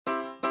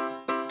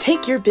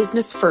Take your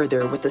business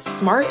further with the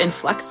smart and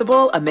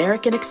flexible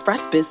American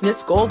Express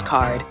Business Gold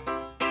Card.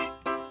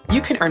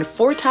 You can earn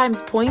 4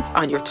 times points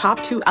on your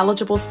top 2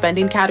 eligible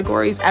spending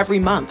categories every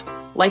month,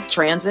 like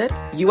transit,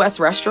 U.S.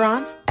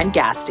 restaurants, and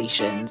gas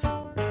stations.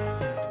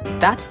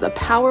 That's the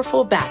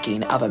powerful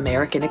backing of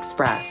American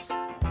Express.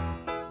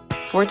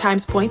 4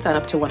 times points on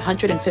up to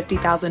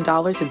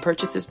 $150,000 in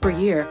purchases per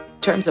year.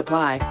 Terms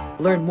apply.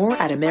 Learn more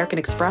at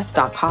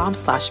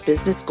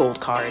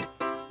americanexpress.com/businessgoldcard.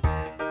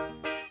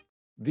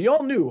 The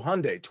all-new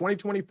Hyundai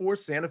 2024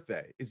 Santa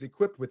Fe is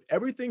equipped with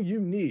everything you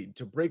need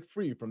to break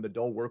free from the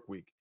dull work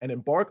week and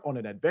embark on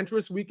an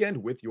adventurous weekend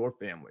with your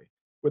family.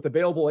 With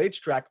available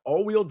H-Track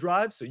all-wheel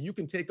drive so you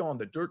can take on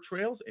the dirt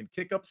trails and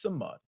kick up some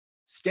mud.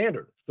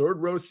 Standard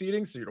third-row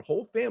seating so your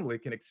whole family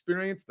can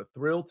experience the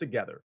thrill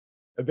together.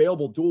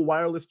 Available dual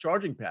wireless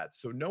charging pads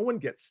so no one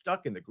gets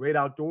stuck in the great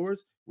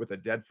outdoors with a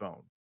dead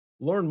phone.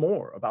 Learn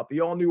more about the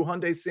all-new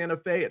Hyundai Santa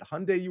Fe at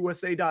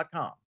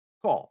HyundaiUSA.com.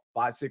 Call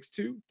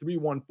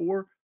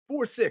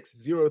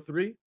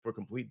 562-314-4603 for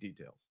complete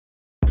details.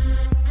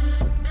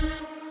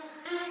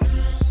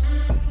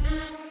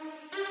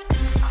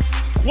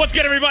 What's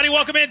good, everybody?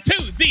 Welcome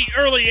into the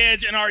Early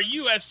Edge and our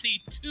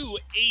UFC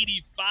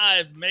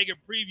 285 mega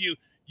preview.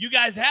 You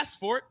guys asked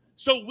for it,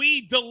 so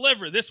we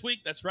deliver this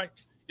week. That's right.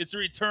 It's the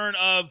return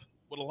of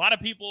what a lot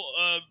of people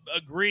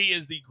agree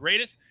is the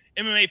greatest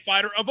MMA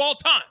fighter of all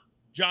time,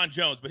 Jon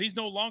Jones. But he's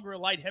no longer a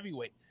light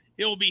heavyweight.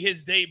 It will be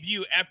his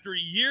debut after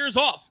years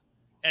off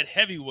at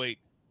heavyweight,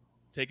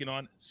 taking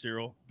on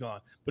Cyril Gane.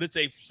 But it's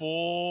a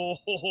full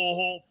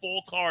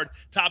card,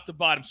 top to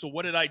bottom. So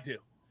what did I do?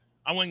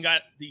 I went and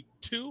got the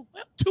two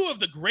of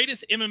the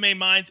greatest MMA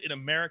minds in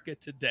America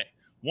today.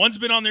 One's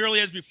been on the Early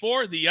Edge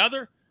before. The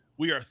other,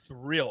 we are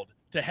thrilled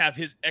to have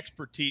his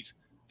expertise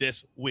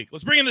this week.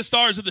 Let's bring in the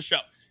stars of the show.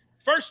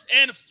 First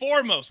and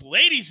foremost,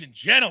 ladies and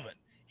gentlemen,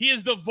 he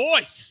is the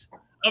voice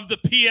of the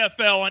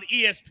PFL on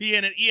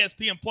ESPN and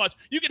ESPN+.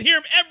 You can hear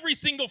him every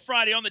single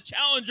Friday on the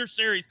Challenger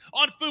Series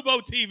on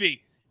Fubo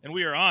TV. And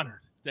we are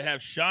honored to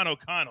have Sean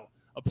O'Connell,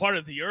 a part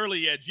of the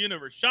Early Edge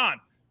universe. Sean,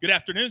 good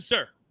afternoon,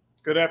 sir.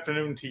 Good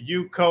afternoon to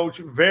you, Coach.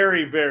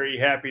 Very, very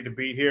happy to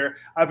be here.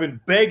 I've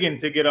been begging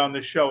to get on the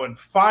show, and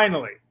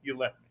finally you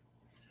let me.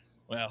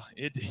 Well,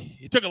 it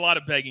took a lot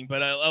of begging,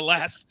 but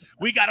alas,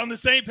 we got on the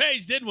same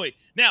page, didn't we?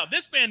 Now,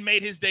 this man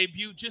made his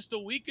debut just a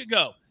week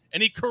ago,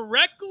 and he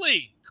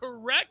correctly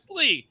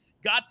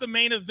got the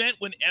main event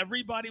when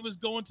everybody was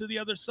going to the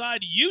other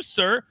side. You,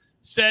 sir,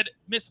 said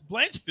Miss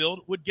Blanchfield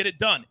would get it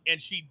done,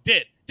 and she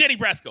did. Danny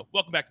Brasco,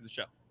 welcome back to the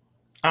show.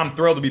 I'm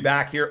thrilled to be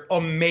back here.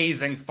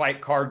 Amazing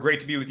fight card. Great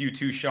to be with you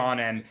too, Sean,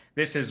 and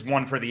this is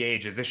one for the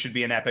ages. This should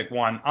be an epic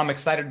one. I'm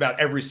excited about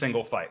every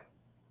single fight.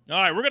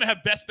 All right, we're going to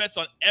have best bets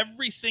on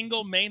every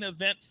single main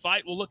event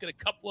fight. We'll look at a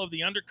couple of the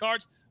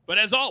undercards. But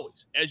as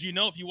always, as you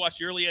know, if you watch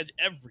the Early Edge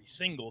every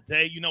single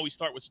day, you know we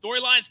start with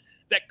storylines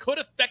that could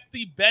affect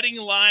the betting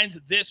lines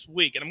this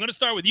week. And I'm going to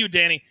start with you,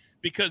 Danny,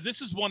 because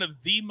this is one of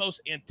the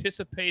most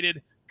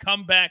anticipated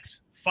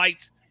comebacks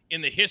fights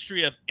in the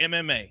history of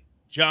MMA.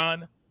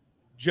 Jon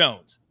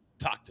Jones,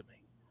 talk to me.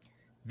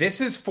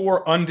 This is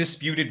for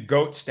undisputed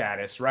GOAT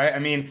status, right? I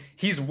mean,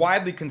 he's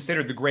widely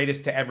considered the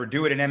greatest to ever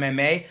do it in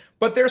MMA,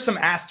 but there's some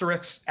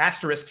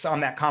asterisks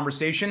on that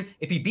conversation.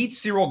 If he beats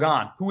Cyril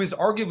Gane, who is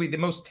arguably the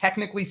most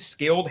technically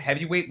skilled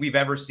heavyweight we've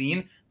ever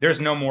seen,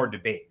 there's no more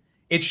debate.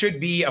 It should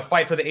be a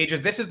fight for the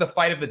ages. This is the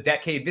fight of the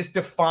decade. This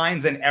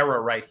defines an era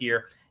right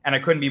here, and I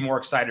couldn't be more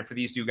excited for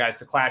these two guys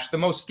to clash. The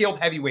most skilled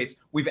heavyweights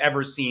we've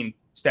ever seen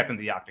step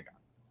into the octagon.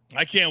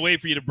 I can't wait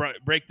for you to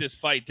break this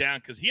fight down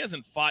because he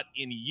hasn't fought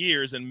in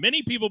years, and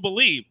many people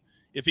believe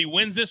if he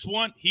wins this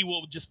one, he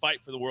will just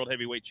fight for the World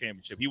Heavyweight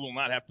Championship. He will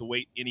not have to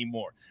wait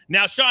anymore.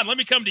 Now, Sean, let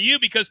me come to you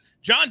because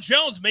Jon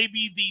Jones may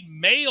be the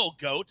male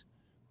GOAT,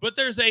 but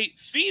there's a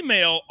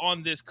female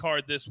on this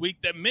card this week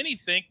that many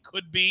think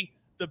could be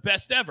the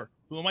best ever.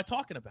 Who am I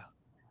talking about?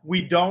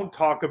 We don't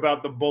talk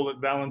about the Bullet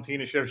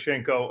Valentina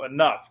Shevchenko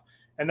enough,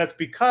 and that's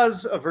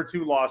because of her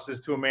 2 losses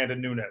to Amanda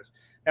Nunes.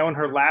 Now, in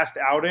her last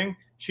outing,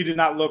 she did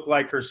not look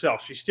like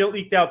herself. She still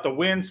eked out the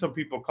win. Some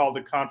people called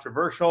it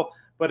controversial.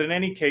 But in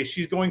any case,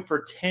 she's going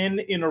for 10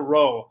 in a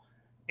row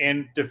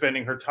and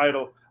defending her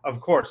title, of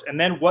course. And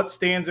then what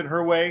stands in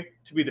her way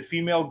to be the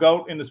female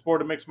GOAT in the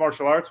sport of mixed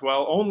martial arts?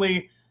 Well,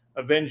 only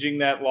avenging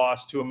that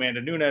loss to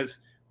Amanda Nunes,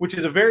 which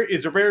is a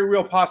very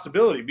real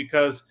possibility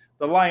because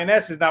the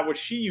Lioness is not what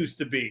she used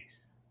to be.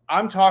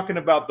 I'm talking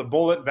about the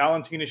Bullet.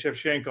 Valentina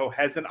Shevchenko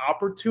has an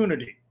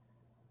opportunity.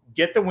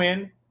 Get the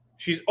win.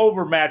 She's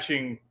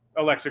overmatching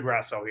Alexa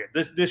Grasso here.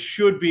 This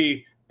should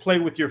be play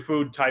with your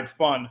food type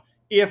fun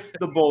if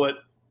the Bullet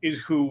is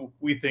who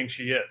we think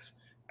she is.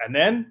 And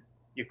then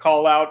you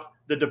call out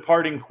the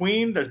departing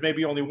queen. There's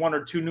maybe only 1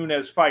 or 2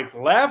 Nunes fights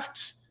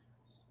left.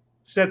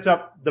 Sets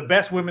up the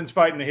best women's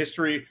fight in the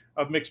history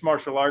of mixed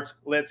martial arts.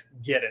 Let's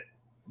get it.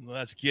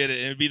 Let's get it.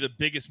 It'd be the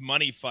biggest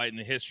money fight in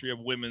the history of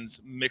women's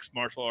mixed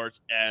martial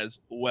arts as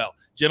well.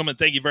 Gentlemen,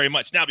 thank you very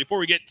much. Now, before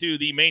we get to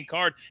the main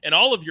card and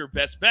all of your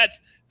best bets,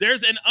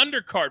 there's an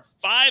undercard,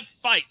 5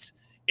 fights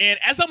And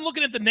as I'm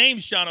looking at the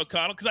names, Sean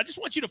O'Connell, because I just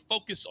want you to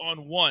focus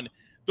on one.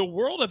 The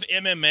world of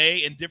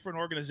MMA and different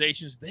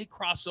organizations, they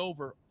cross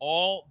over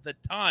all the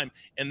time.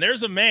 And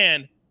there's a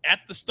man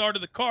at the start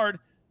of the card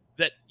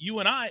that you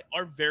and I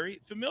are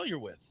very familiar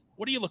with.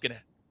 What are you looking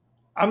at?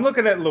 I'm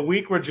looking at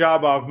Loic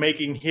Rajabov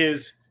making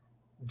his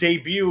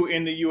debut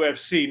in the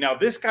UFC. Now,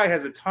 this guy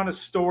has a ton of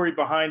story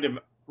behind him.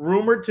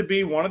 Rumored to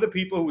be one of the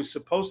people who was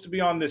supposed to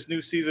be on this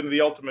new season of The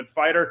Ultimate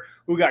Fighter,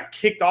 who got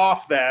kicked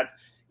off that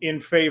in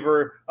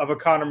favor of a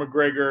Conor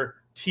McGregor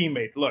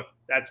teammate. Look,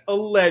 that's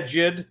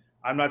alleged.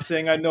 I'm not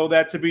saying I know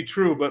that to be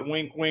true, but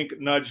wink, wink,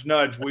 nudge,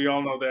 nudge. We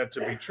all know that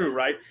to be true,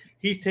 right?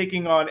 He's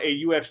taking on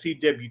a UFC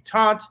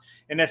debutante,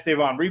 and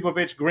Esteban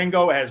Ribovic.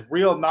 Gringo has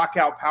real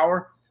knockout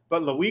power,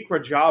 but Loic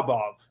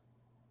Rajabov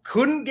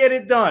couldn't get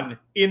it done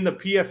in the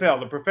PFL,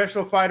 the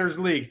Professional Fighters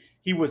League.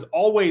 He was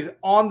always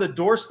on the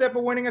doorstep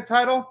of winning a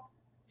title.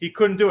 He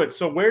couldn't do it.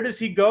 So where does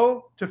he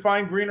go to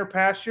find greener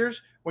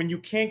pastures when you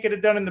can't get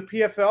it done in the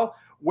PFL?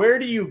 Where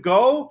do you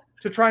go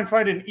to try and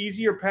find an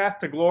easier path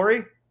to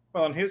glory?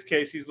 Well, in his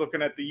case, he's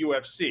looking at the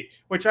UFC,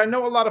 which I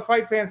know a lot of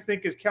fight fans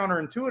think is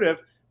counterintuitive,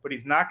 but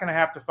he's not going to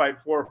have to fight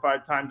 4 or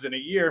 5 times in a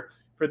year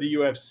for the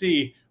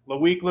UFC.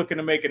 Loic looking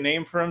to make a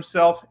name for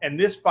himself, and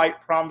this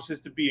fight promises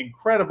to be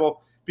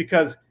incredible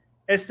because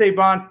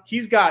Esteban,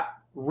 he's got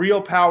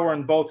real power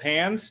in both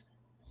hands,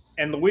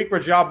 and Loic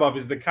Rajabov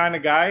is the kind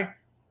of guy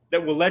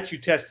that will let you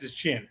test his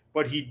chin,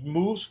 but he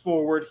moves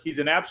forward. He's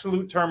an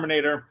absolute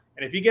Terminator,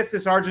 and if he gets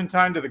this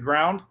Argentine to the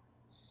ground,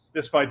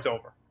 this fight's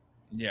over.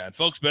 Yeah, and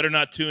folks better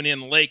not tune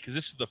in late because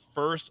this is the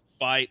first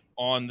fight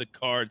on the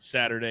card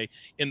Saturday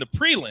in the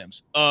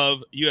prelims of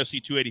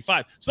UFC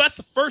 285. So that's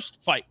the first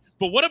fight.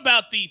 But what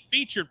about the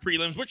featured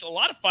prelims, which a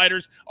lot of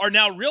fighters are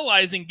now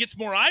realizing gets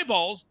more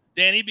eyeballs,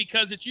 Danny,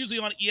 because it's usually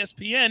on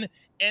ESPN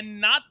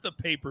and not the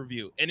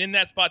pay-per-view. And in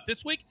that spot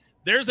this week,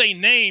 there's a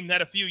name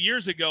that a few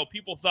years ago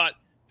people thought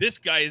this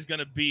guy is going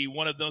to be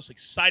one of those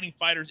exciting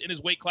fighters in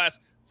his weight class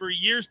for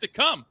years to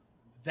come.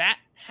 That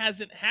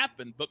hasn't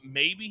happened, but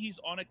maybe he's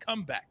on a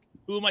comeback.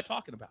 Who am I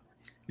talking about?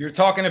 You're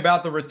talking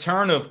about the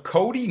return of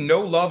Cody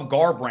No Love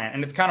Garbrandt,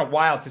 and it's kind of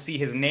wild to see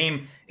his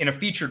name in a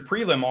featured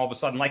prelim all of a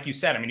sudden. Like you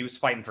said, I mean, he was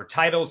fighting for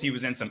titles. He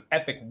was in some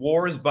epic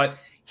wars, but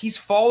he's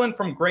fallen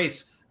from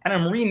grace, and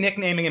I'm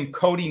re-nicknaming him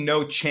Cody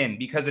No Chin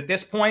because at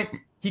this point,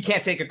 he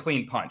can't take a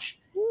clean punch.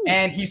 Ooh.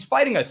 And he's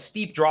fighting a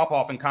steep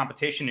drop-off in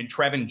competition in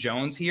Trevin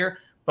Jones here,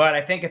 but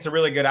I think it's a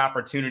really good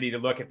opportunity to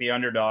look at the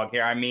underdog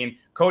here. I mean,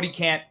 Cody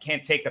can't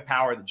take the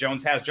power that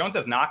Jones has. Jones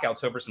has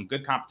knockouts over some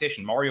good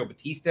competition. Mario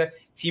Batista,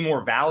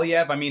 Timur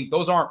Valiev. I mean,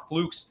 those aren't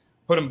flukes.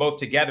 Put them both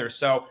together.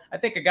 So I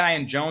think a guy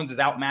in Jones is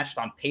outmatched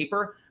on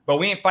paper, but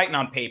we ain't fighting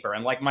on paper.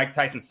 And like Mike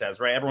Tyson says,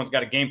 right, everyone's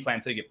got a game plan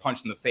until you get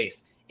punched in the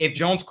face. If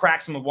Jones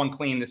cracks him with one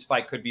clean, this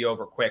fight could be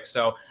over quick.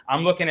 So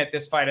I'm looking at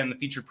this fight in the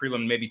featured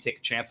prelim, maybe take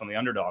a chance on the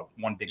underdog.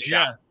 One big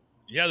shot.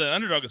 Yeah, the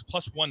underdog is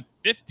plus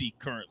 150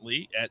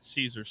 currently at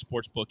Caesars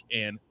Sportsbook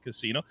and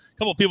Casino. A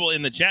couple of people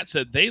in the chat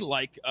said they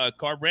like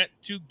Garbrandt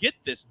to get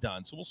this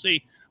done. So we'll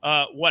see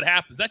what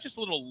happens. That's just a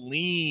little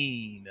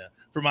lean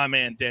for my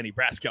man, Danny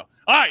Brasco.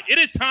 All right, it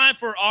is time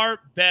for our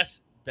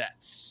best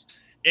bets.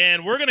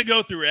 And we're going to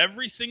go through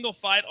every single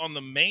fight on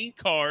the main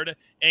card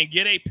and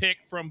get a pick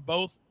from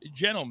both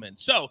gentlemen.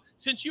 So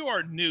since you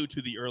are new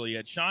to the early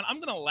edge, Sean, I'm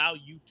going to allow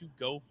you to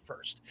go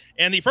first.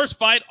 And the first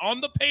fight on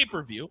the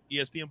pay-per-view,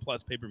 ESPN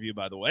Plus pay-per-view,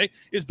 by the way,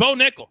 is Bo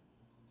Nickel.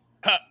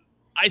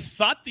 I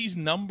thought these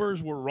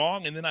numbers were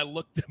wrong, and then I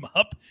looked them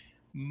up.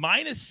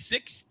 Minus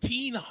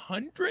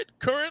 1,600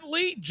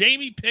 currently.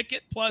 Jamie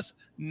Pickett plus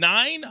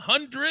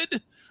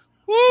 900.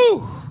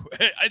 Woo!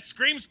 It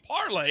screams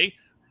parlay.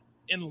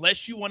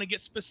 Unless you want to get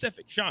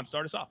specific. Sean,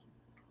 start us off.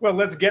 Well,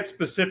 let's get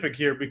specific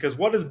here because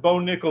what does Bo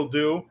Nickel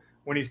do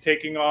when he's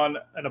taking on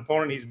an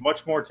opponent he's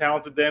much more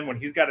talented than, when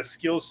he's got a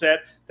skill set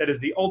that is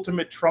the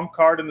ultimate trump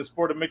card in the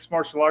sport of mixed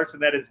martial arts,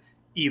 and that is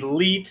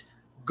elite,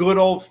 good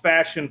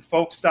old-fashioned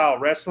folk-style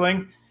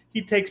wrestling?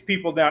 He takes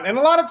people down, and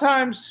a lot of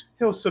times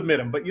he'll submit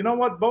them. But you know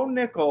what? Bo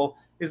Nickel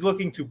is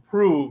looking to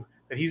prove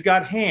that he's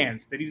got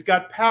hands, that he's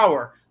got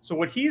power. So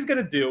what he's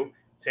going to do,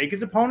 take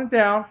his opponent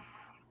down,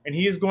 and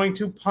he is going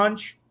to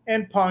punch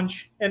and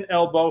punch and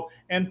elbow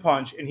and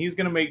punch, and he's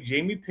going to make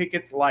Jamie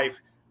Pickett's life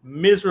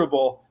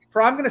miserable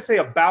for, I'm going to say,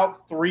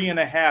 about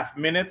 3.5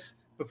 minutes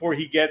before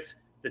he gets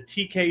the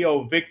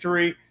TKO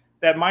victory.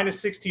 That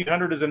minus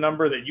 1,600 is a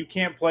number that you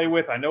can't play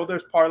with. I know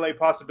there's parlay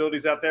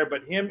possibilities out there,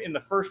 but him in the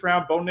first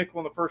round, Bo Nickel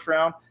in the first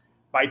round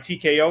by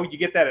TKO, you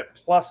get that at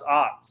plus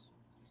odds.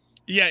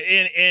 Yeah,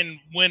 and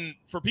when,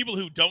 for people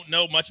who don't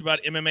know much about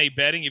MMA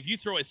betting, if you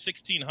throw a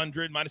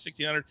 1,600, minus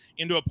 1,600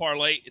 into a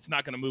parlay, it's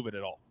not going to move it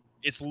at all.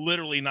 It's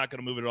literally not going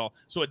to move it at all.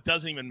 So it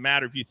doesn't even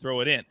matter if you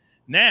throw it in.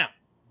 Now,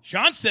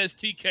 Sean says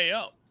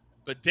TKO.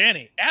 But,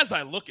 Danny, as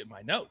I look at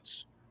my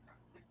notes,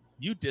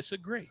 you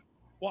disagree.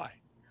 Why?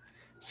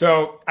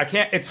 So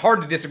it's hard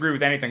to disagree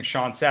with anything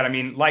Sean said. I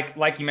mean, like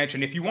you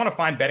mentioned, if you want to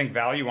find betting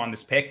value on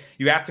this pick,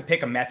 you have to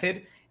pick a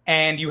method.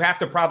 And you have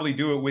to probably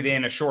do it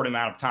within a short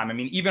amount of time. I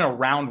mean, even a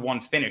round one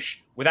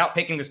finish without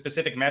picking the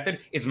specific method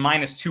is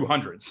minus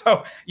 200.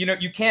 So,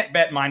 you can't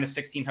bet minus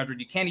 1,600.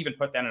 You can't even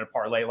put that in a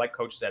parlay. Like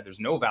Coach said, there's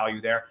no value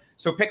there.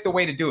 So pick the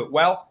way to do it.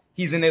 Well,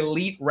 he's an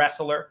elite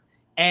wrestler.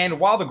 And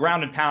while the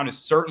ground and pound is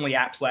certainly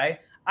at play,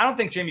 I don't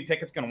think Jamie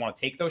Pickett's going to want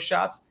to take those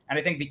shots. And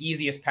I think the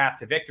easiest path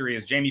to victory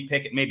is Jamie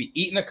Pickett maybe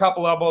eating a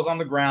couple elbows on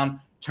the ground,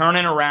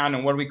 turning around,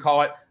 and what do we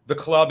call it? The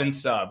club and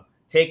sub.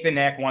 Take the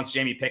neck once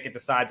Jamie Pickett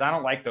decides, I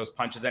don't like those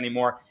punches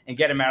anymore, and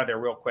get him out of there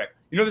real quick.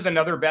 There's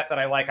another bet that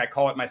I like. I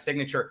call it my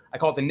signature. I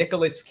call it the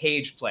Nicolas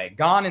Cage play.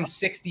 Gone in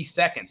 60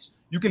 seconds.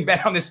 You can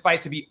bet on this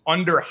fight to be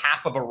under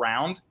half of a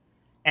round.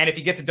 And if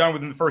he gets it done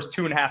within the first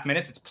 2.5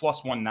 minutes, it's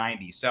plus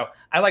 190. So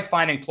I like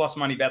finding plus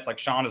money bets like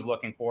Sean is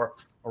looking for,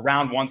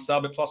 around one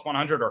sub at plus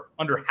 100 or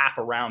under half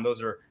a round.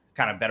 Those are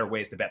kind of better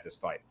ways to bet this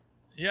fight.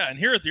 Yeah, and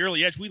here at the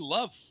Early Edge, we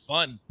love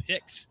fun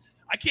picks.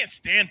 I can't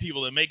stand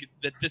people that make it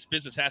that this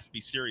business has to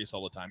be serious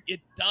all the time. It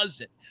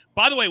doesn't.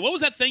 By the way, what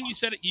was that thing you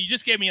said? You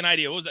just gave me an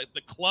idea. What was that?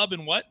 The club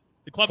and what?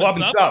 The club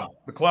and sub?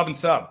 The club and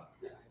sub.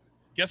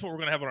 Guess what we're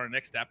going to have on our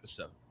next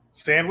episode?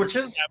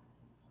 Sandwiches?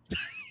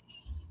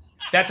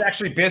 That's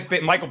actually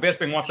Bisping. Michael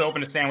Bisping wants to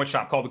open a sandwich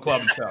shop called the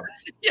Club and Sub.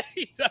 Yeah,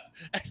 he does.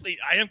 Actually,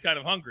 I am kind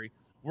of hungry.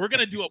 We're going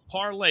to do a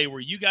parlay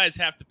where you guys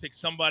have to pick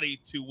somebody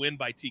to win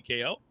by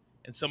TKO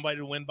and somebody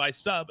to win by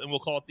sub, and we'll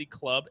call it the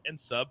Club and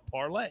Sub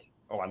parlay.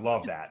 Oh, I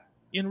love that.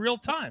 In real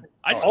time.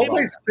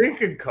 Always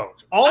thinking,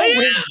 Coach.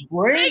 Always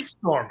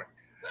brainstorming.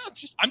 Well,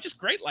 I'm just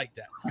great like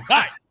that. All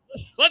right,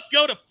 let's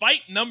go to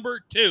fight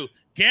number 2.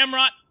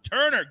 Gamrot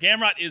Turner.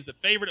 Gamrot is the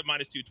favorite at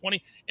minus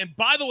 220. And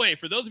by the way,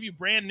 for those of you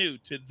brand new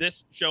to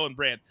this show and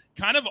brand,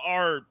 kind of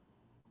our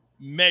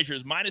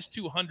measures, minus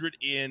 200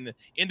 in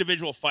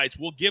individual fights,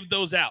 we'll give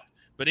those out.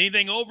 But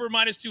anything over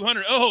minus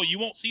 200, you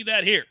won't see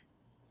that here.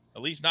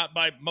 At least not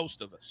by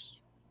most of us.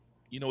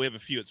 We have a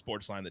few at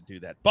Sportsline that do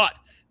that. But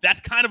that's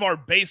kind of our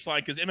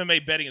baseline because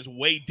MMA betting is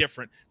way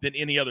different than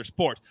any other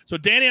sport. So,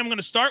 Danny, I'm going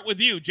to start with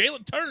you.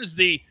 Jalen Turner is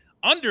the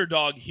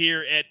underdog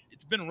here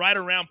it's been right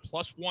around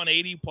plus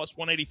 180, plus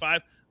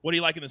 185. What do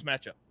you like in this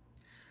matchup?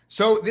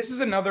 So this is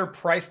another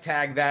price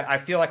tag that I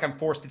feel like I'm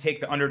forced to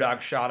take the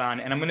underdog shot on,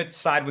 and I'm going to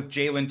side with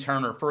Jalen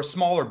Turner for a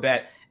smaller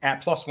bet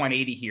at plus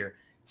 180 here.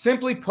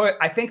 Simply put,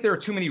 I think there are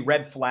too many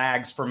red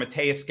flags for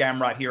Mateusz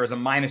Gamrot here as a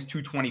minus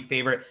 220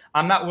 favorite.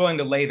 I'm not willing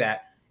to lay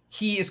that.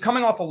 He is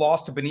coming off a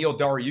loss to Beneil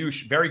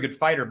Dariush, very good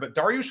fighter, but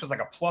Dariush was like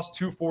a plus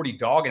 240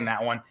 dog in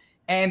that one.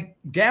 And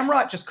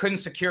Gamrot just couldn't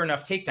secure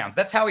enough takedowns.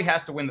 That's how he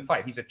has to win the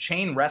fight. He's a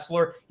chain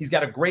wrestler. He's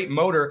got a great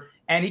motor,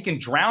 and he can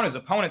drown his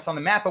opponents on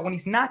the mat. But when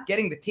he's not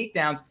getting the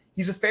takedowns,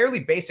 he's a fairly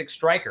basic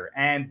striker.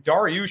 And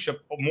Dariush, a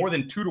more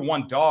than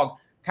 2-to-1 dog,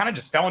 kind of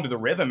just fell into the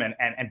rhythm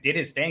and did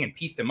his thing and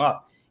pieced him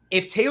up.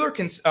 If Turner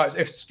can stuff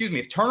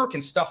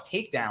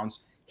takedowns,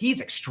 he's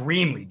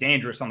extremely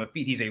dangerous on the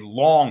feet. He's a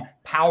long,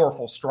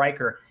 powerful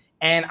striker.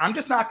 And I'm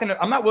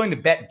not willing to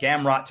bet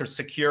Gamrot to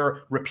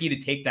secure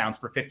repeated takedowns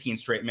for 15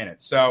 straight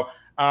minutes. So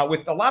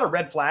with a lot of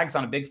red flags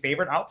on a big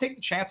favorite, I'll take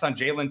the chance on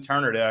Jalen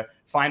Turner to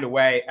find a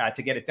way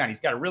to get it done. He's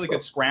got a really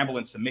good scramble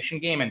and submission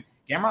game, and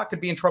Gamrot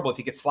could be in trouble if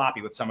he gets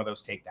sloppy with some of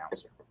those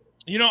takedowns.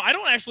 I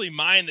don't actually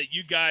mind that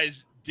you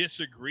guys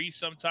disagree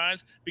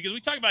sometimes because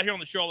we talk about here on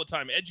the show all the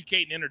time,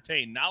 educate and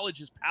entertain. Knowledge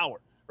is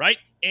power. Right?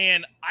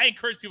 And I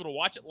encourage people to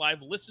watch it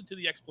live, listen to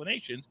the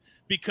explanations,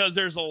 because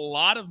there's a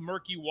lot of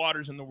murky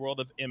waters in the world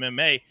of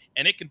MMA,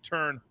 and it can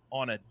turn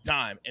on a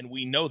dime. And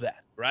we know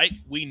that, right?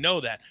 We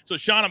know that. So,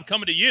 Sean, I'm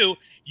coming to you.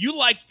 You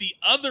like the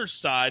other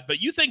side, but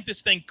you think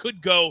this thing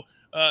could go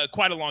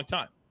quite a long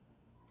time.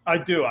 I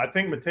do. I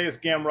think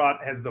Mateusz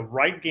Gamrot has the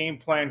right game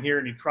plan here,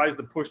 and he tries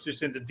to push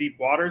this into deep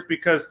waters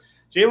because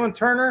Jalen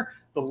Turner,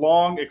 the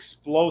long,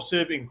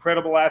 explosive,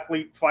 incredible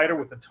athlete fighter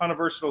with a ton of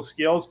versatile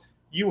skills,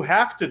 you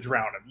have to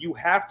drown him. You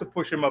have to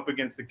push him up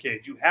against the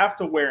cage. You have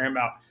to wear him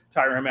out,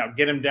 tire him out,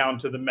 get him down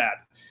to the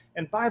mat.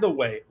 And by the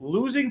way,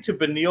 losing to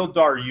Beneil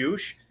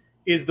Dariush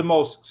is the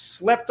most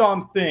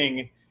slept-on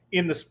thing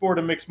in the sport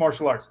of mixed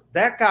martial arts.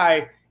 That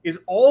guy is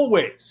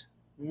always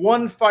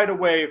one fight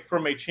away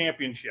from a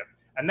championship.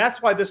 And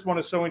that's why this one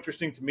is so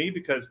interesting to me,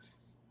 because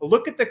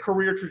look at the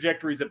career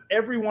trajectories of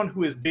everyone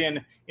who has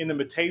been in the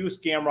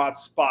Mateusz Gamrot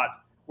spot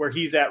where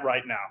he's at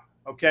right now.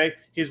 Okay,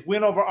 his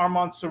win over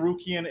Arman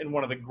Tsarukyan in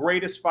one of the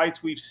greatest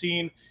fights we've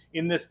seen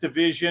in this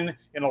division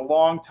in a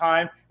long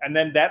time. And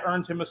then that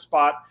earns him a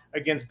spot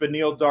against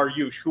Beneil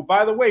Dariush, who,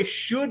 by the way,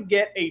 should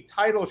get a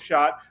title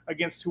shot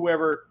against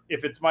whoever,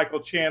 if it's Michael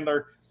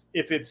Chandler,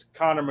 if it's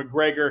Conor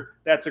McGregor.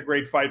 That's a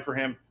great fight for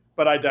him,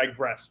 but I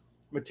digress.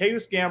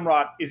 Mateusz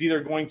Gamrot is either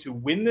going to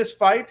win this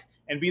fight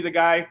and be the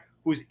guy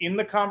who's in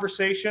the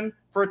conversation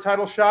for a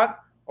title shot,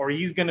 or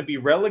he's going to be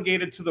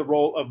relegated to the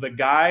role of the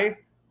guy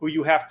who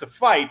you have to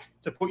fight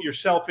to put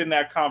yourself in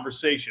that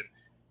conversation.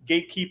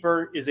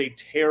 Gatekeeper is a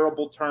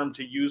terrible term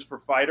to use for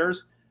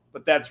fighters,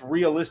 but that's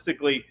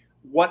realistically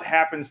what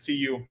happens to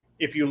you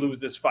if you lose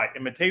this fight.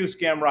 And Mateusz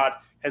Gamrot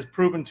has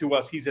proven to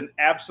us he's an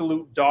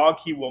absolute dog.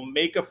 He will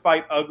make a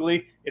fight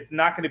ugly. It's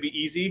not going to be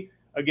easy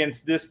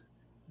against this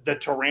the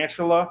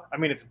Tarantula. I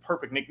mean, it's a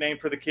perfect nickname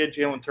for the kid.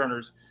 Jalen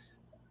Turner's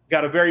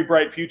got a very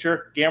bright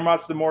future.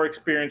 Gamrot's the more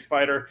experienced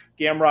fighter.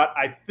 Gamrot,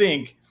 I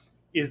think,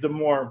 is the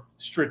more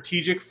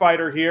strategic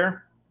fighter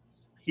here.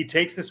 He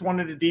takes this one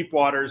into deep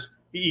waters.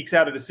 He ekes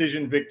out a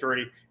decision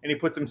victory, and he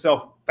puts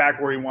himself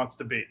back where he wants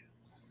to be.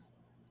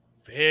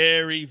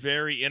 Very,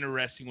 very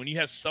interesting when you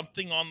have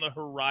something on the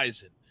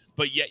horizon,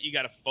 but yet you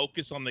got to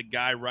focus on the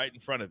guy right in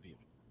front of you.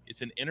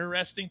 It's an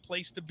interesting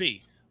place to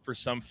be for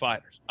some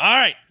fighters. All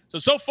right,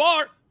 so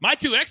far, my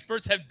two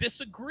experts have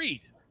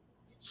disagreed,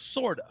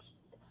 sort of.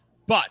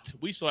 But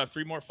we still have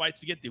 3 more fights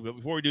to get to. But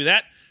before we do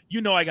that,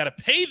 I got to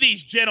pay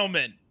these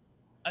gentlemen.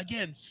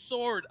 Again,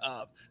 sort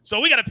of. So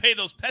we got to pay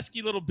those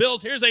pesky little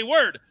bills. Here's a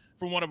word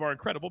from one of our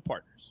incredible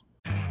partners.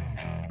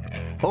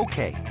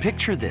 Okay,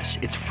 picture this.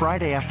 It's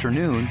Friday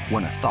afternoon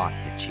when a thought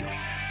hits you.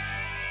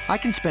 I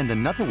can spend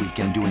another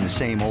weekend doing the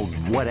same old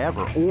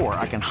whatever, or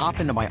I can hop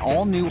into my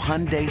all-new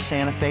Hyundai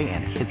Santa Fe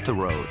and hit the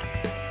road.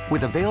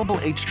 With available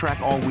H-Track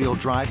all-wheel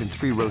drive and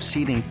 3-row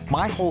seating,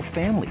 my whole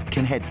family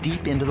can head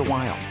deep into the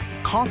wild.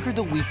 Conquer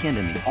the weekend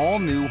in the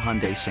all-new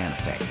Hyundai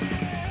Santa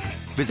Fe.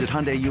 Visit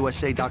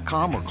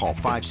HyundaiUSA.com or call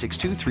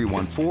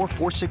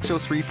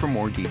 562-314-4603 for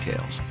more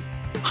details.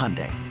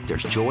 Hyundai,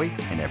 there's joy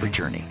in every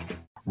journey.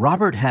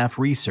 Robert Half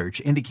research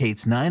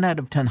indicates 9 out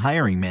of 10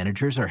 hiring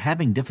managers are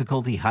having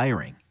difficulty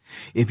hiring.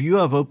 If you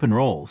have open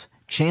roles,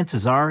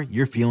 chances are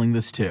you're feeling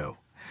this too.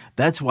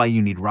 That's why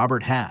you need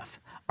Robert Half.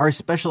 Our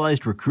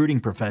specialized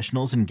recruiting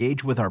professionals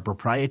engage with our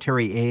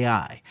proprietary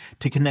AI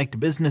to connect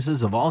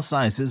businesses of all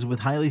sizes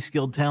with highly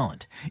skilled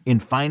talent in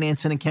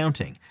finance and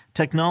accounting,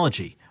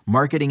 technology,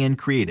 marketing and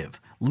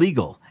creative,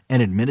 legal,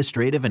 and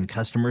administrative and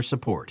customer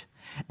support.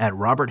 At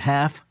Robert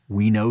Half,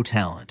 we know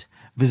talent.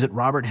 Visit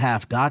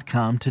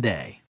roberthalf.com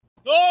today.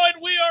 Oh,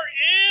 and we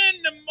are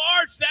in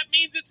March. That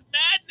means it's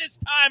madness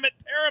time at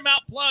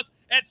Paramount Plus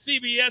at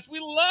CBS. We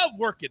love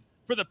working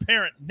for the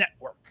parent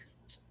network.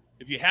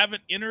 If you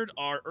haven't entered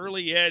our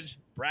early edge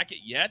bracket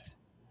yet,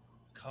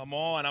 come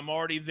on. I'm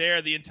already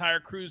there. The entire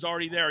crew's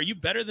already there. Are you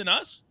better than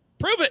us?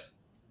 Prove it.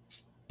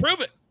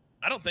 Prove it.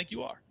 I don't think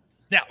you are.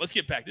 Now, let's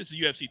get back. This is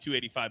UFC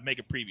 285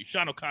 Mega Preview.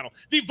 Sean O'Connell,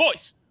 the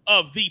voice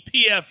of the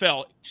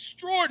PFL.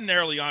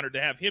 Extraordinarily honored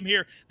to have him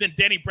here. Then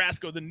Danny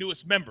Brasco, the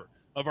newest member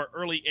of our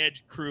early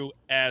edge crew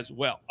as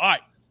well. All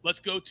right, let's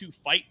go to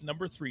fight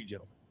number 3,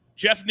 gentlemen.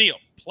 Jeff Neal,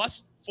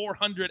 plus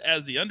 400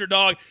 as the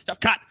underdog.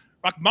 Shavkat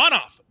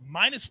Rakhmonov,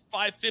 minus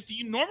 550.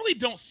 You normally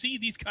don't see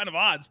these kind of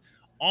odds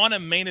on a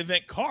main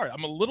event card.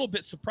 I'm a little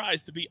bit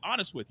surprised, to be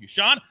honest with you.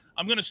 Sean,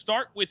 I'm going to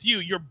start with you.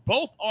 You're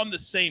both on the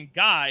same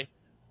guy,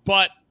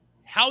 but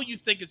how you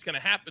think it's going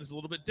to happen is a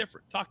little bit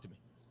different. Talk to me.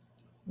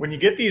 When you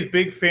get these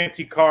big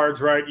fancy cards,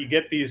 right, you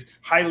get these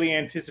highly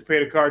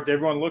anticipated cards,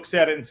 everyone looks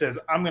at it and says,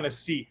 I'm going to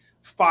see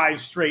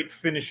 5 straight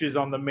finishes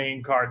on the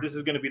main card. This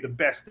is going to be the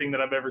best thing that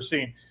I've ever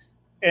seen.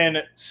 And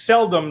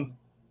seldom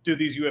do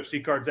these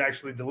UFC cards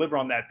actually deliver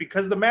on that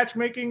because the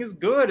matchmaking is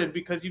good and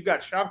because you've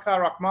got Shavkat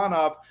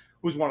Rakhmonov,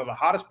 who's one of the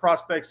hottest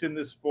prospects in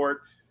this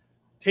sport,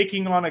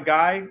 taking on a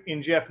guy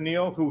in Jeff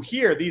Neal who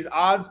here, these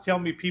odds tell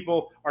me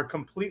people are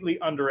completely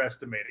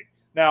underestimating.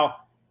 Now,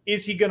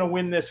 is he going to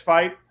win this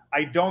fight?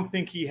 I don't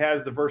think he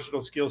has the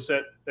versatile skill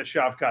set that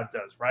Shavkat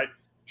does, right?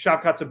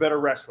 Shavkat's a better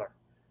wrestler.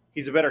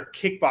 He's a better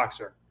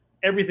kickboxer.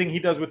 Everything he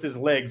does with his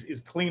legs is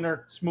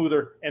cleaner,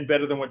 smoother, and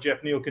better than what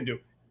Jeff Neal can do.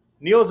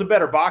 Neal is a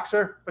better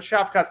boxer, but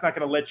Shavkat's not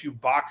going to let you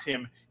box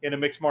him in a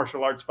mixed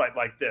martial arts fight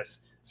like this.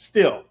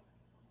 Still,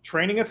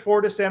 training at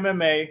Fortis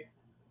MMA,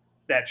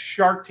 that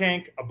Shark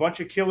Tank, a bunch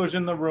of killers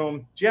in the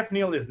room, Jeff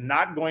Neal is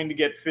not going to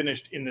get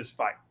finished in this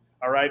fight,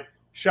 all right?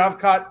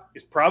 Shavkat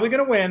is probably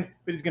going to win,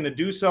 but he's going to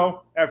do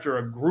so after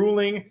a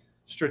grueling,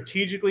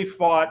 strategically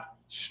fought,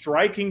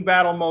 striking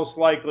battle most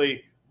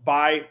likely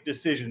by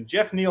decision.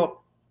 Jeff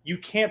Neal, you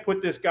can't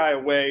put this guy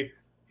away.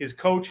 His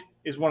coach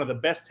is one of the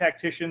best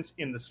tacticians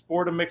in the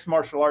sport of mixed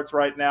martial arts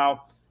right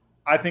now.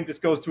 I think this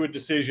goes to a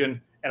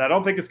decision, and I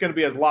don't think it's going to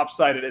be as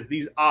lopsided as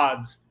these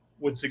odds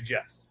would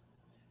suggest.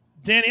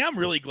 Danny, I'm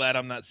really glad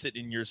I'm not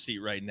sitting in your seat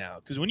right now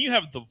because when you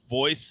have the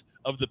voice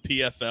of the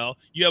PFL,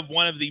 you have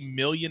one of the $1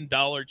 million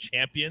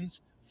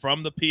champions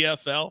from the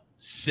PFL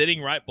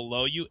sitting right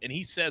below you, and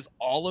he says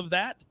all of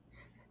that.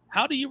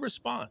 How do you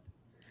respond?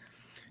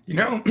 You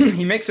know,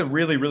 he makes a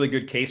really, really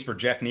good case for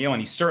Jeff Neal,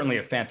 and he's certainly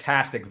a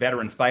fantastic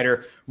veteran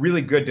fighter,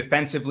 really good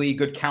defensively,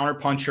 good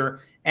counterpuncher,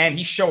 and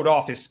he showed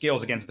off his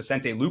skills against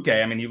Vicente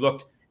Luque. I mean, he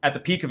looked at the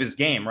peak of his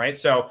game, right?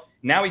 So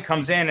now he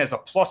comes in as a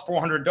plus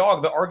 400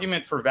 dog. The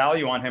argument for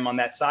value on him on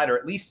that side, or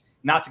at least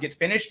not to get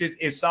finished,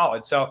 is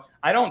solid. So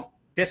I don't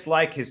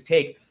dislike his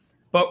take,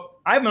 but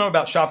I've known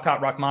about Shavkat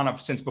Rakhmonov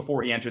since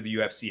before he entered the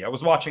UFC. I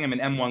was watching him in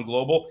M1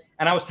 Global,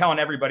 and I was telling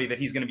everybody that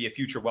he's going to be a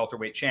future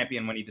welterweight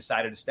champion when he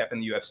decided to step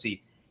in the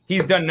UFC.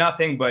 He's done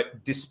nothing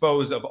but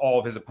dispose of all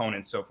of his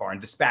opponents so far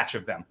and dispatch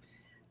of them.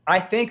 I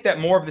think that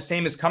more of the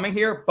same is coming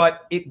here,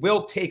 but it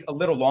will take a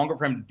little longer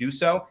for him to do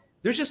so.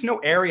 There's just no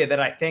area that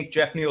I think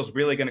Jeff Neal's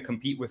really going to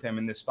compete with him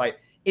in this fight.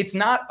 It's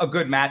not a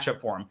good matchup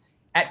for him.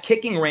 At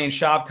kicking range,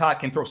 Shavkat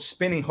can throw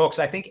spinning hooks.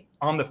 I think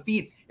on the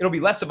feet, it'll be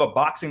less of a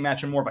boxing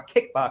match and more of a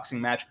kickboxing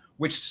match,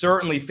 which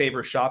certainly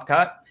favors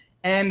Shavkat.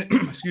 And,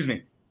 excuse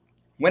me,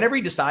 whenever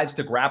he decides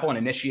to grapple and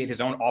initiate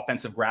his own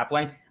offensive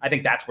grappling, I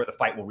think that's where the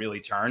fight will really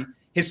turn.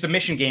 His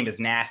submission game is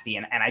nasty,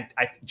 and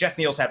Jeff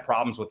Neal's had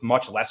problems with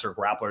much lesser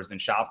grapplers than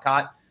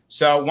Shavkat.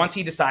 So once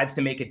he decides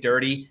to make it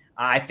dirty,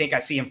 I think I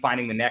see him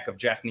finding the neck of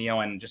Jeff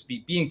Neal and just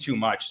being too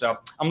much. So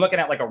I'm looking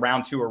at like a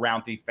round 2 or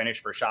round 3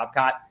 finish for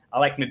Shavkat. I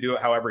like him to do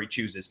it however he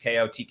chooses,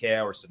 KO,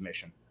 TKO, or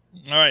submission.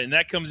 All right, and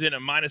that comes in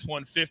at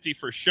 -150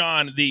 for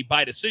Sean. The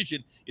by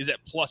decision is at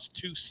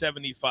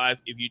 +275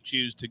 if you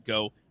choose to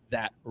go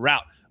that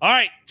route. All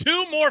right,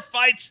 2 more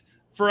fights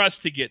for us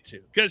to get to,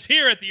 because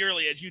here at the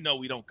Early Edge,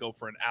 we don't go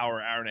for an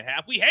hour and a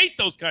half. We hate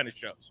those kind of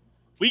shows.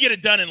 We get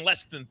it done in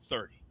less than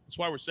 30. That's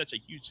why we're such a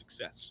huge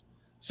success.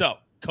 So,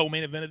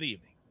 co-main event of the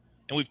evening,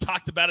 and we've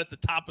talked about it at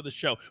the top of the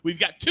show. We've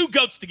got 2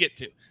 goats to get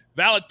to.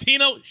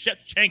 Valentino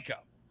Shevchenko.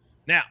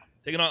 Now,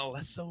 taking on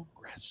Alesso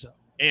Grasso.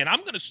 And I'm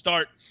going to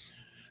start,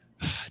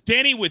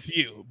 Danny, with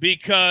you,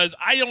 because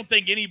I don't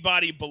think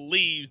anybody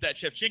believes that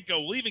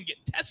Shevchenko will even get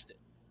tested,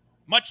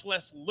 much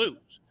less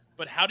lose.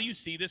 But how do you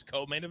see this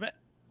co-main event?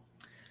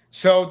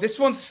 So this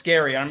one's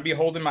scary. I'm going to be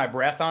holding my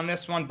breath on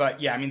this one. But,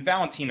 yeah, I mean,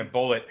 Valentina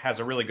Bullet has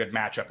a really good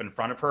matchup in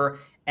front of her.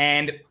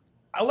 And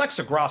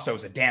Alexa Grasso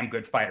is a damn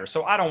good fighter,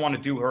 so I don't want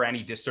to do her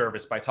any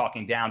disservice by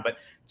talking down. But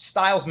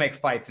styles make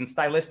fights, and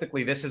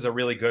stylistically, this is a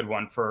really good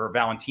one for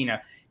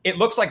Valentina. It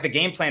looks like the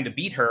game plan to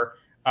beat her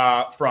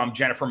from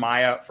Jennifer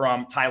Maia,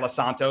 from Tayla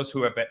Santos,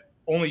 who have been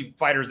only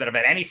fighters that have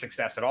had any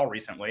success at all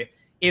recently,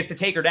 is to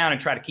take her down and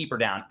try to keep her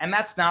down. And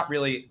that's not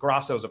really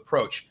Grasso's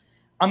approach.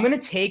 I'm going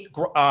to take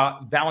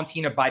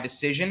Valentina by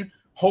decision,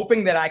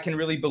 hoping that I can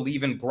really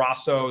believe in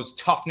Grasso's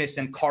toughness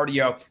and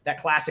cardio, that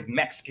classic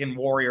Mexican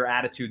warrior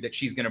attitude that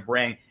she's going to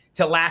bring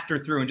to last her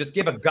through and just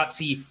give a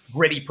gutsy,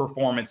 gritty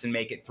performance and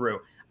make it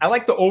through. I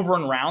like the over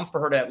in rounds for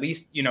her to at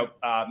least,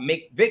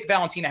 make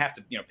Valentina have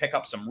to, pick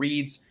up some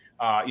reads,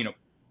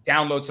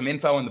 download some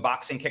info in the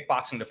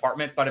kickboxing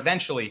department. But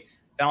eventually,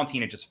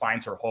 Valentina just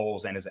finds her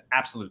holes and is an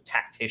absolute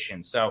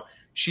tactician. So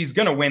she's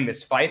going to win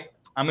this fight.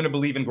 I'm going to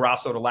believe in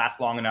Grasso to last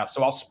long enough.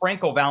 So I'll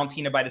sprinkle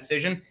Valentina by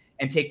decision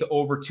and take the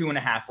over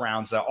 2.5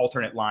 rounds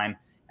alternate line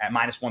at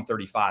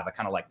 -135. I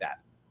kind of like that.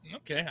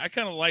 Okay, I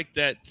kind of like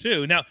that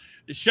too. Now,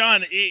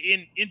 Sean,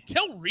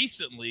 until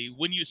recently,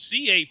 when you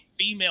see a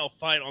female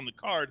fight on the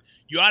card,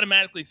 you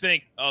automatically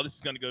think, oh, this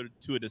is going to go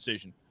to a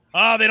decision.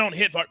 Oh, they don't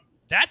hit hard.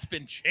 That's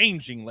been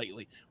changing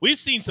lately. We've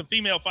seen some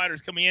female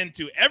fighters coming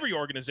into every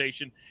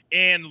organization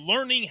and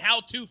learning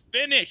how to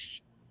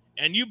finish.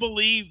 And you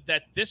believe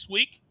that this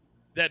week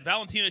that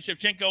Valentina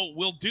Shevchenko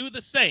will do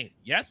the same,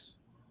 yes?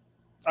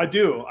 I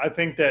do. I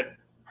think that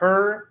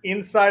her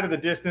inside of the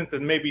distance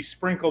and maybe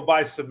sprinkled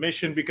by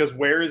submission, because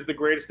where is the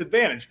greatest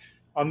advantage?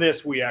 On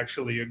this, we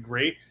actually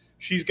agree.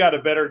 She's got a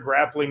better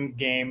grappling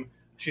game.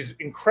 She's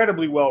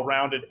incredibly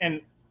well-rounded.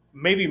 And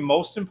maybe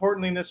most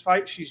importantly in this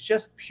fight, she's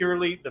just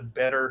purely the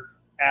better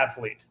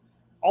athlete.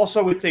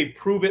 Also, it's a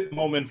prove-it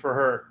moment for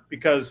her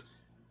because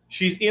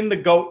she's in the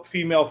GOAT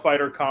female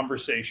fighter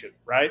conversation,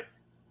 right?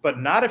 But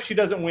not if she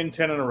doesn't win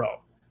 10 in a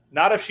row.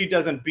 Not if she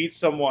doesn't beat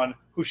someone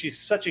who she's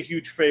such a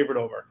huge favorite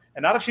over.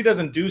 And not if she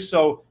doesn't do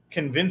so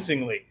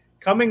convincingly.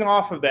 Coming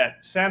off of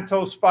that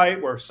Santos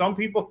fight where some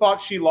people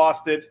thought she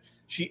lost it,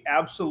 she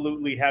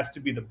absolutely has to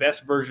be the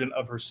best version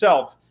of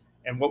herself.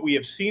 And what we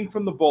have seen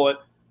from the Bullet,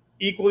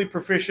 equally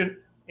proficient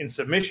in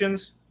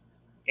submissions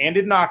and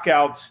in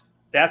knockouts,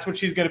 that's what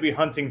she's going to be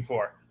hunting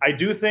for. I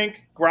do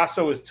think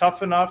Grasso is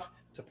tough enough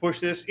to push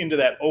this into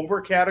that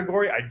over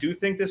category. I do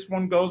think this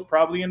one goes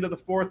probably into the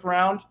 4th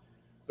round.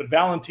 But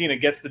Valentina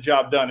gets the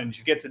job done, and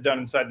she gets it done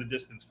inside the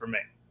distance for me.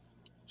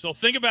 So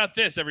think about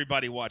this,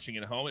 everybody watching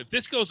at home. If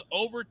this goes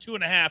over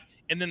 2.5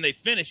 and then they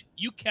finish,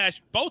 you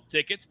cash both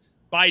tickets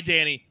by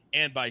Danny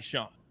and by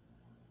Sean.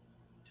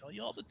 I tell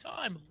you all the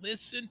time,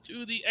 listen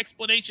to the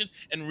explanations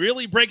and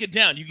really break it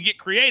down. You can get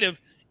creative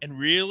and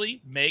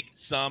really make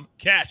some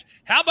cash.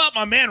 How about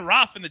my man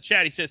Raf in the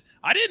chat? He says,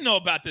 I didn't know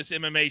about this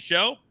MMA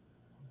show.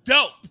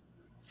 Dope.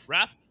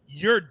 Raf,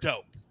 you're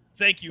dope.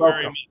 Thank you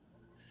very much.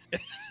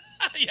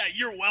 Yeah,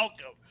 you're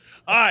welcome.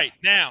 All right,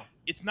 now,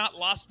 it's not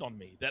lost on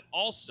me that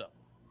also,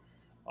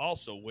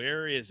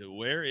 where is it?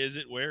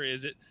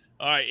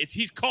 All right,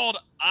 he's called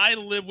I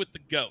Live with the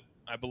GOAT,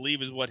 I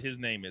believe is what his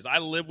name is. I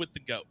Live with the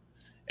GOAT.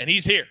 And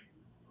he's here,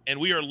 and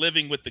we are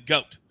living with the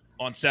GOAT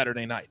on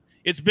Saturday night.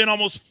 It's been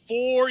almost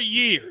 4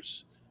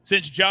 years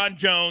since John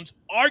Jones,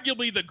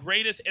 arguably the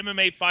greatest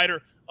MMA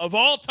fighter of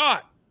all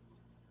time,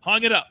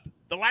 hung it up.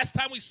 The last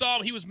time we saw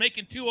him, he was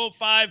making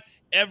 205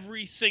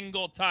 every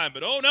single time.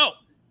 But, oh, no.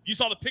 You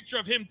saw the picture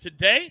of him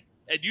today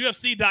at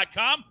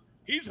UFC.com.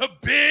 He's a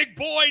big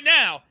boy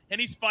now,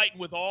 and he's fighting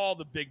with all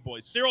the big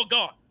boys. Cyril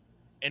Gahn,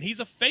 and he's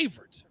a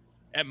favorite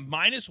at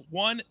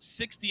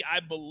 -160, I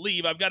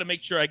believe. I've got to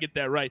make sure I get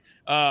that right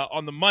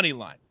on the money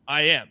line.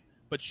 I am.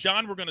 But,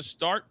 Sean, we're going to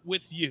start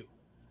with you.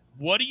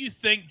 What do you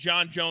think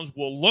John Jones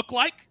will look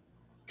like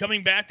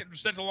coming back after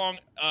such a long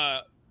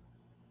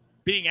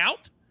being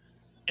out?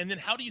 And then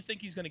how do you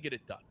think he's going to get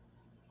it done?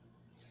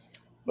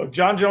 Look,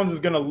 John Jones is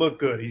going to look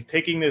good. He's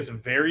taking this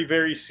very,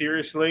 very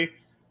seriously.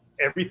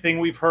 Everything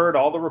we've heard,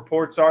 all the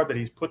reports are that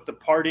he's put the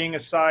partying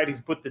aside.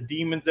 He's put the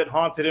demons that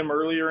haunted him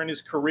earlier in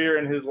his career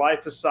and his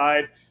life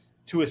aside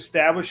to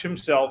establish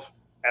himself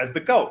as the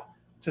GOAT,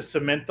 to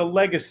cement the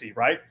legacy,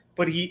 right?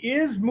 But he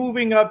is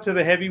moving up to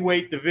the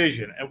heavyweight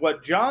division. And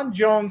what John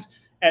Jones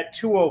at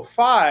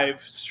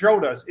 205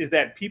 showed us is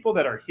that people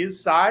that are his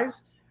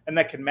size and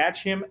that can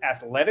match him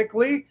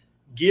athletically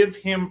give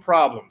him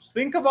problems.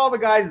 Think of all the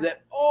guys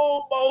that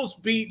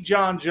almost beat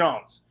John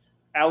Jones.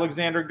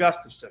 Alexander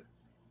Gustafsson,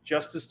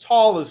 just as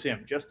tall as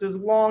him, just as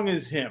long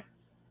as him.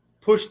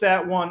 Pushed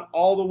that one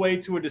all the way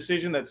to a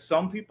decision that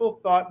some people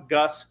thought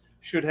Gus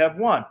should have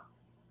won.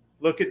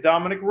 Look at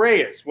Dominic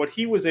Reyes, what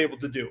he was able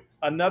to do.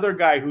 Another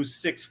guy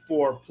who's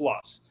 6'4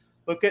 plus.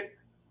 Look at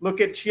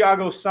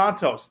Thiago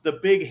Santos, the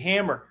big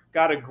hammer,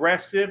 got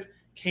aggressive,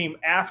 came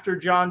after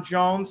John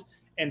Jones,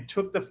 and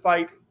took the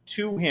fight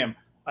to him.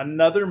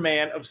 Another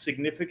man of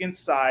significant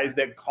size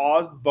that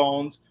caused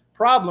Bones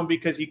problem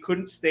because he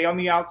couldn't stay on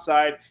the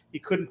outside. He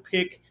couldn't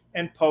pick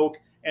and poke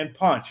and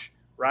punch,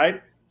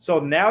 right? So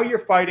now you're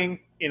fighting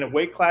in a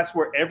weight class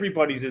where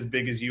everybody's as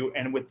big as you.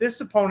 And with this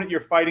opponent,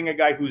 you're fighting a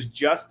guy who's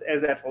just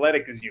as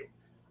athletic as you.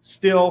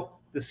 Still,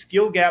 the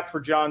skill gap for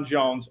John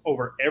Jones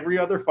over every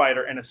other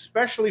fighter, and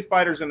especially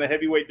fighters in the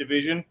heavyweight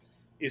division,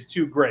 is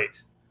too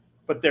great.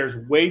 But there's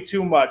way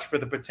too much for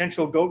the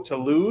potential GOAT to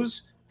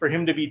lose for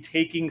him to be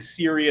taking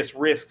serious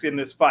risks in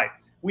this fight.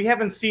 We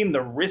haven't seen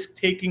the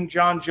risk-taking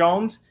John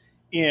Jones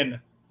in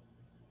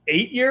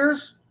 8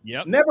 years.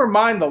 Yep. Never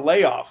mind the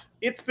layoff.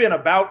 It's been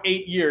about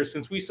 8 years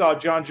since we saw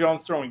John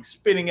Jones throwing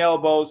spinning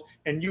elbows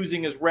and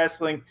using his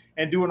wrestling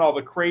and doing all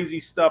the crazy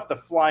stuff, the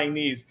flying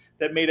knees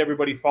that made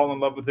everybody fall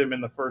in love with him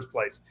in the first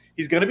place.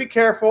 He's going to be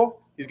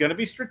careful. He's going to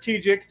be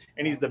strategic,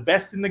 and he's the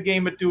best in the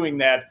game at doing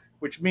that,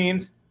 which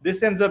means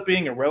this ends up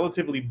being a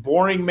relatively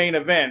boring main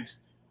event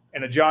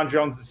and a John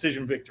Jones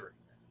decision victory.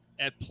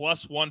 At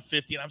plus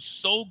 150. And I'm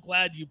so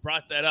glad you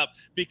brought that up,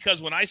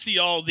 because when I see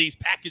all these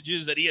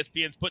packages that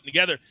ESPN's putting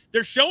together,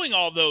 they're showing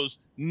all those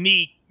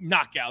knee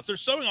knockouts. They're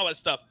showing all that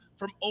stuff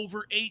from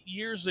over 8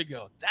 years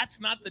ago. That's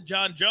not the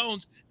John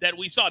Jones that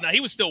we saw. Now, he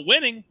was still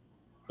winning,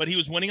 but he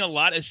was winning a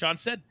lot, as Sean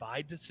said,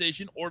 by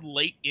decision or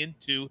late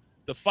into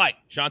the fight.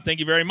 Sean, thank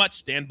you very much.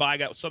 Stand by. I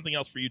got something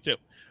else for you, too.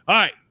 All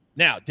right.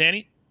 Now,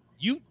 Danny,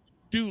 you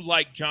do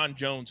like John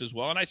Jones as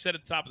well. And I said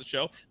at the top of the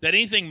show that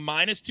anything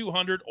minus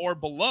 200 or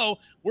below,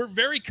 we're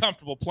very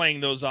comfortable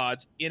playing those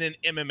odds in an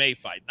MMA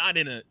fight, not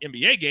in an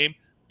NBA game,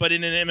 but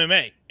in an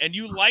MMA. And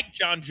you like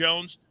John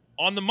Jones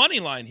on the money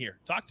line here.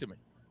 Talk to me.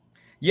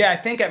 Yeah, I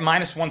think at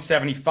minus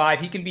 175,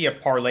 he can be a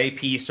parlay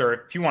piece, or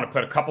if you want to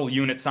put a couple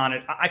units on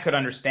it, I could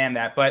understand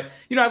that. But,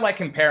 I like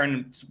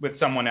comparing with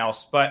someone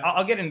else. But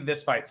I'll get into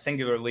this fight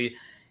singularly.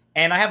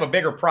 And I have a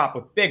bigger prop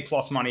with big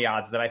plus money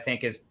odds that I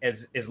think is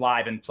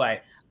live in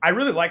play. I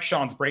really like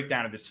Sean's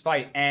breakdown of this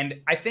fight, and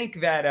I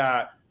think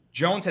that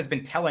Jones has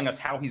been telling us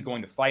how he's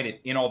going to fight it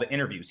in all the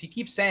interviews. He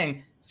keeps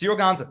saying Ciryl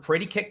Gane's a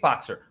pretty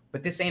kickboxer,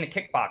 but this ain't a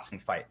kickboxing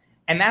fight.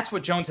 And that's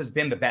what Jones has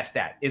been the best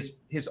at, is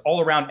his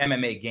all-around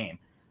MMA game.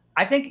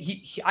 I think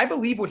I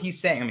believe what he's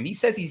saying. I mean, he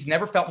says he's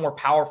never felt more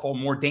powerful,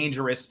 more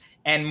dangerous,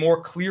 and more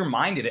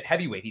clear-minded at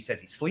heavyweight. He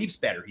says he sleeps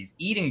better, he's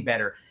eating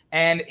better,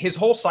 and his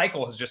whole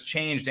cycle has just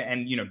changed,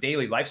 and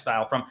daily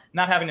lifestyle, from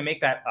not having to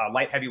make that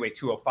light heavyweight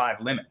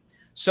 205 limit.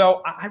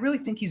 So I really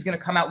think he's going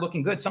to come out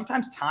looking good.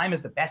 Sometimes time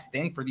is the best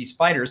thing for these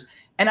fighters.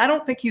 And I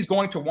don't think he's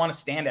going to want to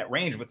stand at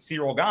range with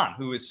Ciryl Gane,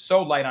 who is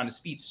so light on his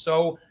feet,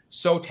 so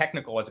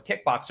technical as a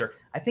kickboxer.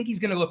 I think he's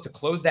going to look to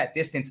close that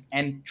distance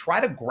and try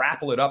to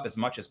grapple it up as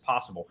much as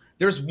possible.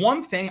 There's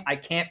one thing I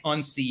can't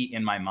unsee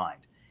in my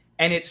mind,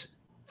 and it's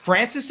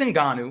Francis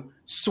Ngannou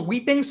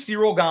sweeping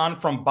Ciryl Gane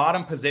from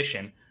bottom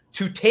position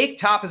to take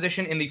top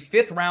position in the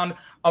 5th round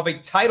of a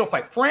title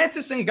fight.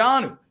 Francis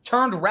Ngannou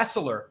turned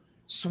wrestler,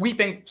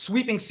 sweeping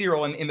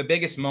Ciryl in the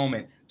biggest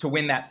moment to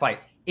win that fight.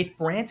 If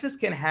Francis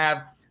can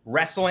have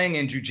wrestling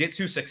and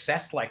jiu-jitsu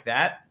success like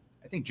that,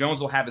 I think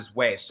Jones will have his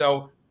way.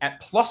 So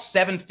at plus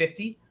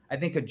 750, I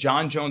think a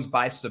John Jones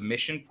by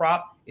submission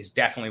prop is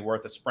definitely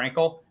worth a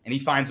sprinkle, and he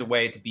finds a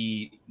way to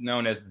be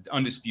known as the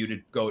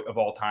undisputed GOAT of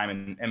all time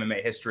in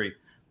MMA history,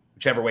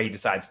 whichever way he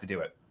decides to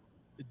do it.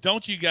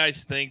 Don't you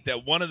guys think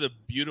that one of the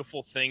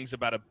beautiful things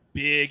about a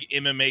big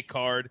MMA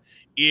card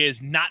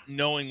is not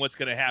knowing what's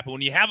going to happen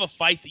when you have a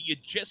fight that you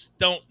just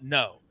don't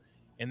know?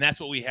 And that's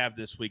what we have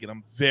this week, and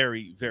I'm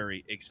very,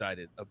 very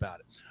excited about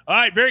it. All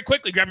right, very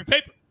quickly, grab your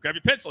paper, grab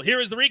your pencil. Here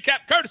is the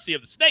recap, courtesy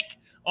of the Snake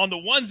on the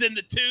ones and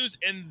the twos,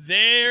 and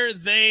there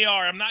they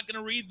are. I'm not going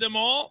to read them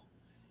all.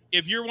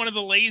 If you're one of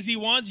the lazy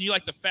ones and you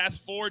like to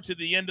fast forward to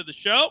the end of the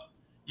show,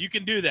 you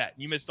can do that.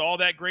 You missed all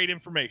that great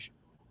information.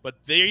 But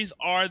these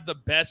are the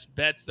best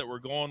bets that we're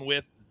going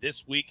with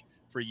this week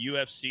for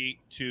UFC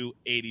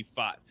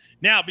 285.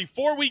 Now,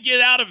 before we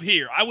get out of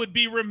here, I would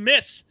be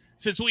remiss,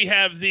 since we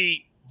have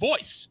the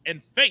voice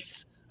and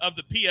face of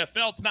the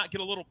PFL, to not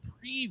get a little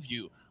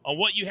preview on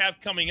what you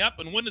have coming up.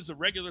 And when does the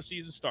regular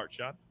season start,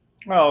 Sean?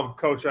 Well,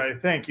 Coach, I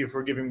thank you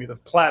for giving me the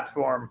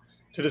platform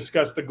to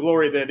discuss the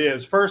glory that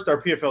is. First, our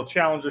PFL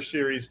Challenger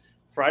Series,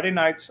 Friday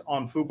nights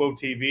on Fubo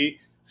TV,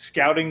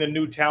 scouting the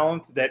new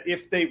talent that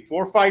if they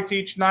 4 fights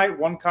each night,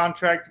 1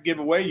 contract to give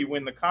away, you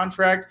win the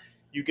contract,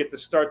 you get to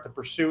start the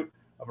pursuit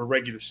of a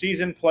regular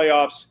season,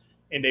 playoffs,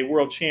 and a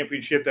world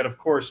championship that, of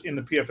course, in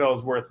the PFL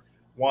is worth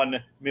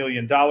 $1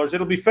 million.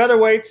 It'll be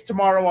featherweights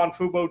tomorrow on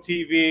Fubo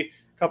TV.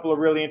 A couple of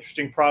really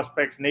interesting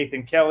prospects.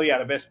 Nathan Kelly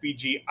out of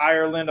SBG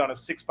Ireland on a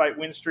 6-fight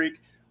win streak.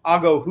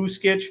 Ago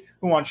Huskic,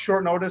 who on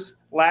short notice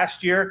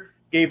last year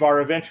gave our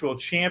eventual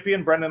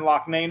champion, Brendan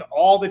Loughnane,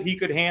 all that he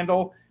could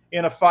handle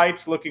in a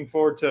fight. Looking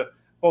forward to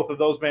both of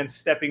those men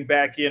stepping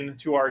back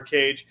into our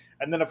cage.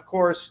 And then, of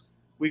course,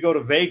 we go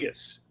to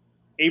Vegas.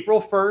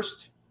 April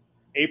 1st,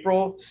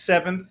 April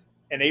 7th,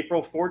 and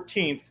April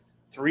 14th,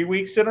 3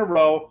 weeks in a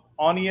row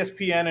on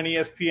ESPN and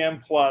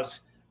ESPN Plus.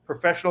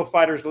 Professional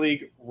Fighters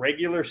League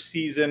regular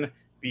season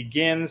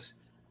begins.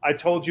 I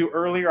told you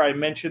earlier, I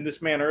mentioned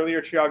this man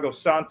earlier, Thiago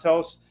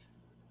Santos,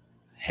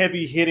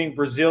 heavy-hitting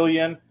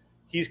Brazilian.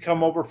 He's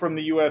come over from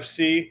the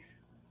UFC.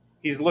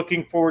 He's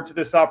looking forward to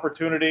this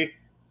opportunity.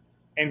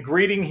 And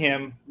greeting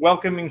him,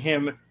 welcoming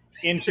him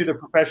into the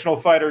Professional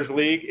Fighters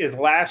League is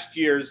last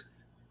year's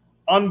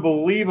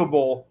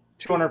unbelievable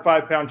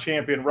 205-pound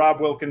champion, Rob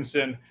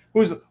Wilkinson,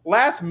 whose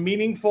last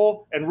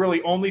meaningful and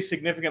really only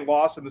significant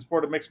loss in the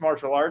sport of mixed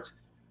martial arts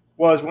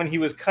was when he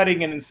was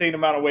cutting an insane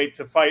amount of weight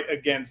to fight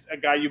against a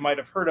guy you might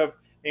have heard of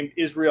named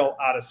Israel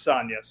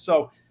Adesanya.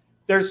 So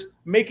there's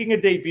making a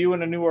debut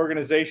in a new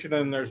organization,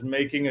 and there's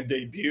making a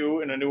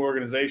debut in a new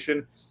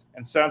organization.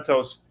 And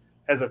Santos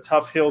has a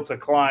tough hill to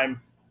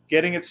climb,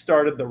 getting it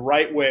started the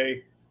right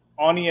way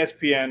on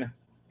ESPN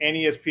and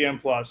ESPN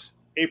Plus,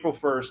 April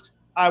 1st.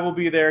 I will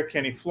be there.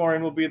 Kenny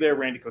Florian will be there.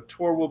 Randy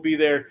Couture will be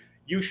there.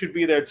 You should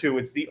be there too.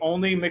 It's the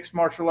only mixed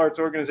martial arts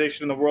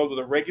organization in the world with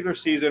a regular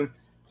season,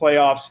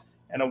 playoffs,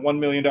 and a $1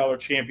 million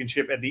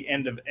championship at the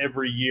end of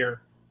every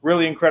year.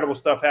 Really incredible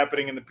stuff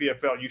happening in the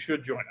PFL. You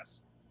should join us.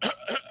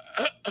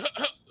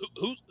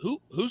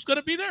 Who's going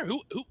to be there?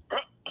 Who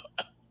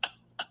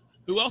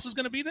else is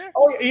going to be there?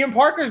 Oh, Ian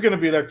Parker's going to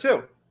be there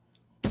too.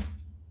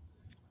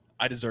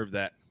 I deserve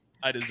that.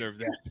 And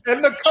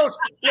the coach,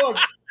 look,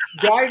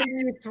 guiding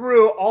you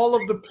through all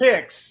of the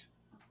picks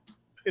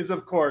is,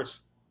 of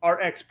course,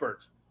 our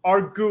expert,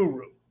 our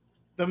guru,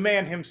 the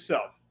man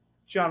himself,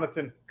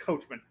 Jonathan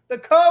Coachman, the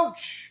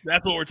coach.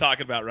 That's what we're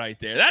talking about right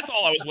there. That's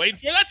all I was waiting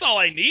for. That's all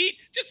I need.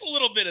 Just a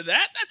little bit of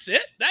that. That's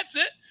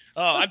it.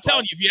 I'm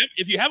telling you,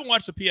 if you haven't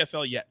watched the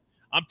PFL yet,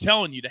 I'm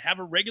telling you, to have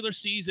a regular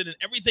season and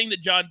everything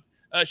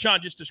that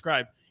Sean just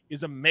described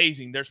is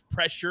amazing. There's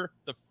pressure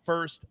the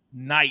first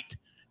night.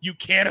 You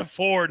can't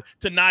afford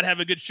to not have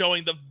a good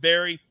showing the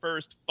very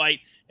first fight.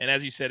 And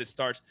as you said, it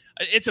starts.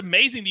 It's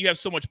amazing that you have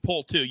so much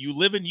pull, too. You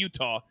live in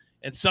Utah,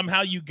 and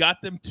somehow you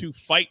got them to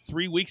fight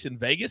 3 weeks in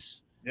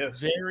Vegas. Yes.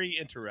 Very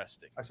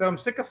interesting. I said, I'm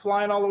sick of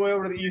flying all the way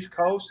over to the East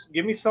Coast.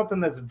 Give me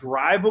something that's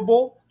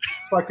drivable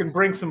so I can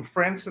bring some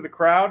friends to the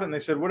crowd. And they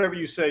said, whatever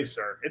you say,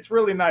 sir. It's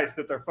really nice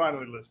that they're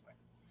finally listening.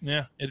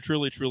 Yeah, it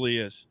truly, truly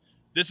is.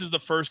 This is the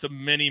first of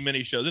many,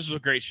 many shows. This is a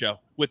great show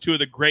with two of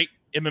the great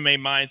MMA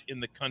minds in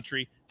the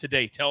country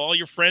today. Tell all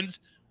your friends,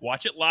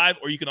 watch it live,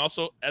 or you can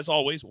also, as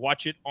always,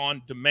 watch it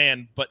on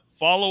demand. But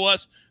follow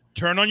us,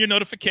 turn on your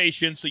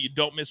notifications so you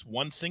don't miss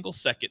one single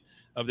second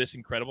of this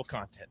incredible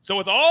content. So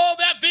with all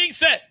that being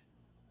said,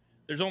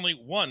 there's only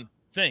one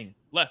thing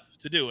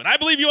left to do, and I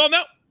believe you all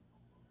know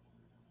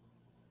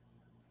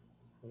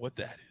what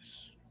that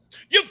is.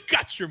 You've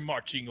got your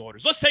marching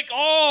orders. Let's take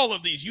all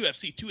of these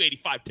UFC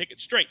 285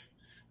 tickets straight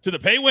to the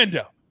pay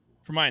window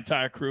for my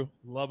entire crew.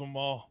 Love them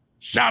all.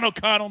 Sean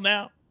O'Connell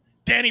now.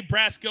 Danny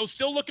Brasco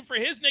still looking for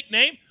his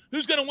nickname.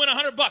 Who's going to win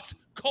 $100?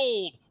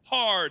 Cold,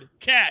 hard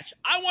cash.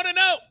 I want to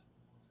know.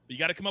 But you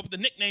got to come up with a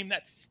nickname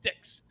that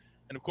sticks.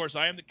 And, of course,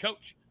 I am the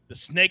coach, the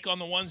snake on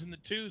the ones and the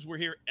twos. We're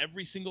here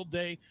every single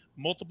day,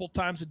 multiple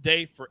times a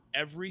day for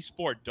every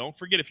sport. Don't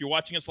forget, if you're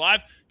watching us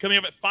live, coming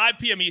up at 5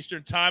 p.m.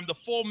 Eastern time, the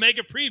full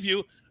mega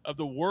preview of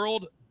the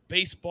World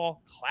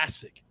Baseball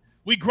Classic.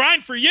 We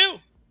grind for you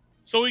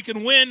so we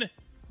can win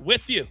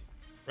with you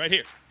right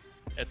here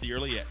at the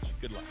Early Edge.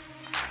 Good luck.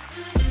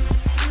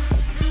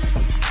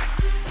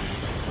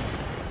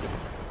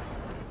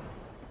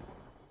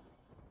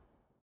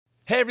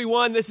 Hey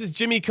everyone, this is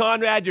Jimmy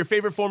Conrad, your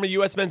favorite former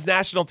U.S. men's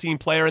national team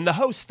player and the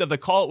host of the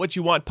Call It What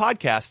You Want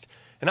podcast.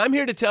 And I'm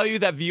here to tell you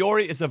that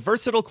Viore is a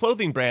versatile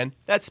clothing brand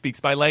that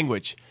speaks my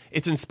language.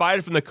 It's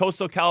inspired from the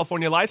coastal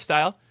California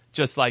lifestyle,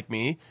 just like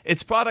me.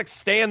 Its products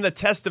stand the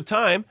test of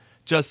time,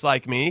 just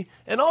like me.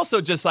 And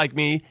also just like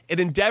me, it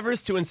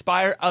endeavors to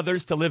inspire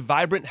others to live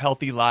vibrant,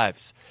 healthy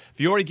lives.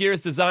 Viore gear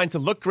is designed to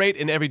look great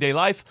in everyday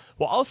life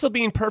while also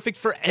being perfect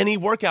for any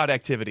workout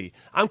activity.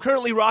 I'm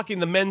currently rocking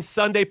the men's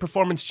Sunday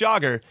Performance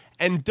Jogger,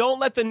 and don't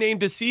let the name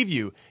deceive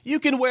you. You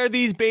can wear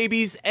these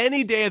babies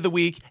any day of the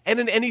week and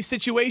in any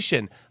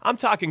situation. I'm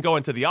talking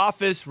going to the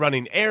office,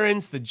 running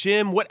errands, the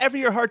gym, whatever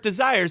your heart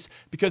desires,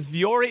 because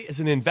Viore is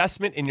an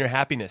investment in your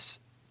happiness.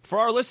 For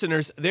our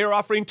listeners, they are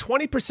offering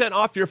 20%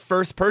 off your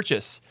first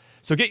purchase.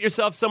 So get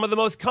yourself some of the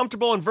most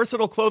comfortable and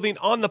versatile clothing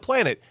on the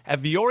planet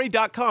at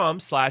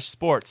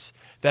Vuori.com/sports.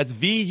 That's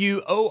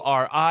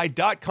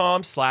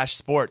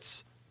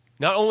VUORI.com/sports.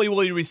 Not only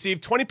will you receive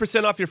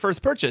 20% off your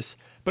first purchase,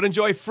 but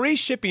enjoy free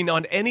shipping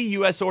on any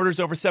U.S. orders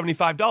over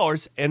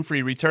 $75 and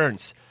free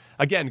returns.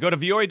 Again, go to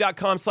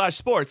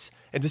Vuori.com/sports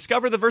and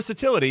discover the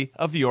versatility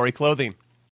of Vuori clothing.